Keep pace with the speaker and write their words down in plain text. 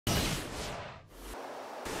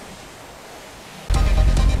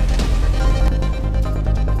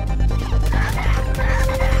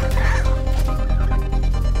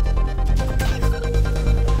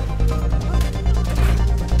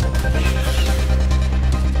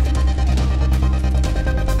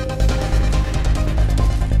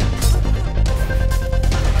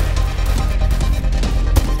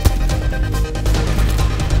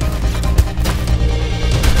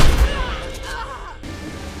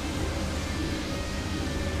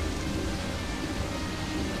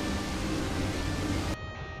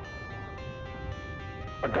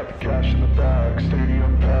got the cash in the bag,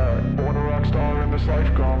 stadium packed. Born a rock star in this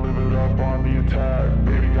life, gon' live it up on the attack.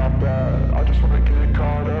 Baby, I'm bad, I just wanna get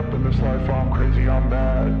caught up in this life. I'm crazy, I'm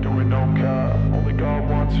mad, doing no cap. Only God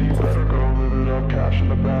wants you, better go live it up. Cash in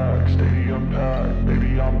the bag, stadium packed.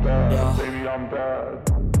 Baby, I'm bad, yeah. Baby, I'm bad.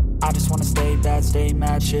 I just wanna stay bad, stay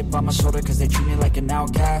mad. Chip on my shoulder cause they treat me like an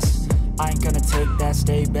outcast. I ain't gonna take that,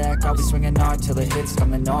 stay back. I'll be swinging hard till the hits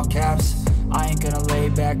come in all caps. I ain't gonna lay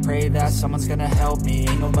back, pray that someone's gonna help me.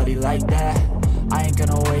 Ain't nobody like that. I ain't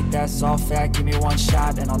gonna wait, that's all fact. Give me one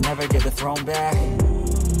shot and I'll never get the throne back.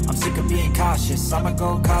 I'm sick of being cautious, I'ma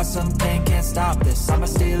go cause some pain, can't stop this. I'ma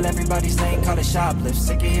steal everybody's lane, call it shoplift.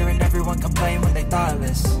 Sick of hearing everyone complain when they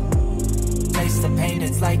thoughtless. Taste the pain,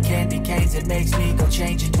 it's like candy canes. It makes me go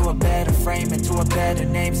change into a better frame, into a better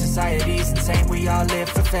name. Society's insane, we all live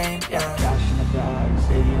for fame, yeah. Cash in the bag,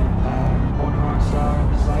 stadium packed. Born a rock star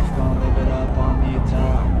in this life, gon' live it up on the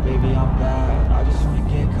attack. Baby, I'm bad, I just wanna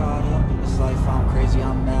get caught up in this life. I'm crazy,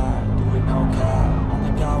 I'm mad, do it no cap.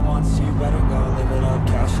 Only God wants you, better go live it up.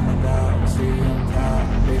 Cash in the bag, stadium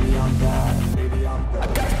packed. Baby, I'm bad, baby, I'm bad. I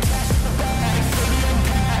got the cash in the bag, stadium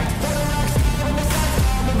packed. Born a rock star in this life,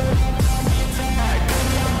 gon' live it up. Baby,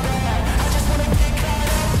 I'm bad, I just wanna get caught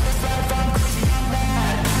up in this life. I'm crazy, I'm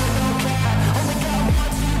mad, doing no cap. Only God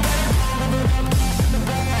wants you, better go live it up. Cash in the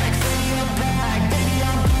bag,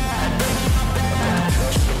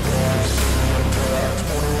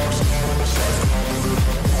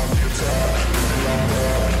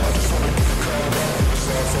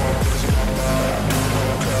 packed.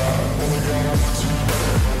 Baby, I'm bad, baby, I'm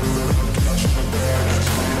bad. I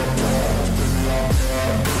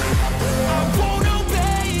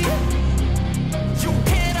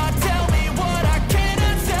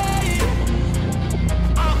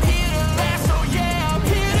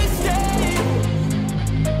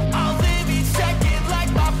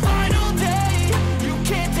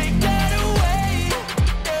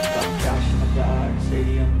got the cash in the bag,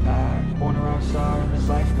 stadium packed. Born a rock star in this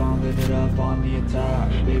life, gon' live it up on the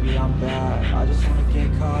attack. Baby, I'm bad, I just wanna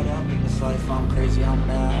get caught up in this life. I'm crazy, I'm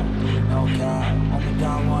mad, doing no cap. Only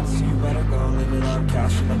God wants you, better go live it up.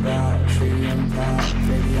 Cash in the bag, stadium packed.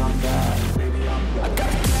 Baby, I'm bad, baby, I'm bad.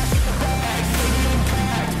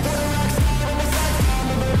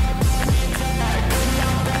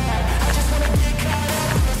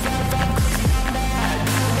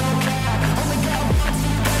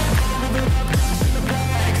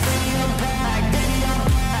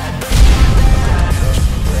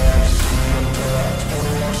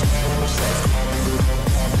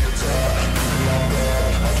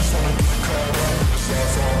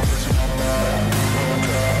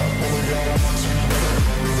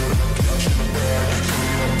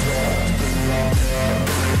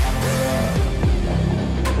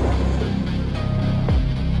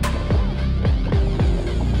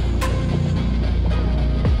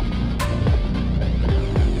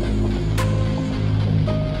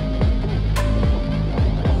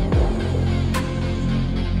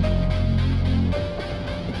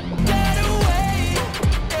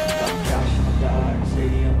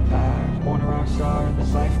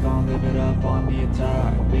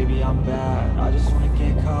 Baby, I'm bad, I just wanna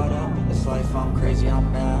get caught up in this life. I'm crazy,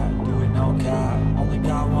 I'm mad.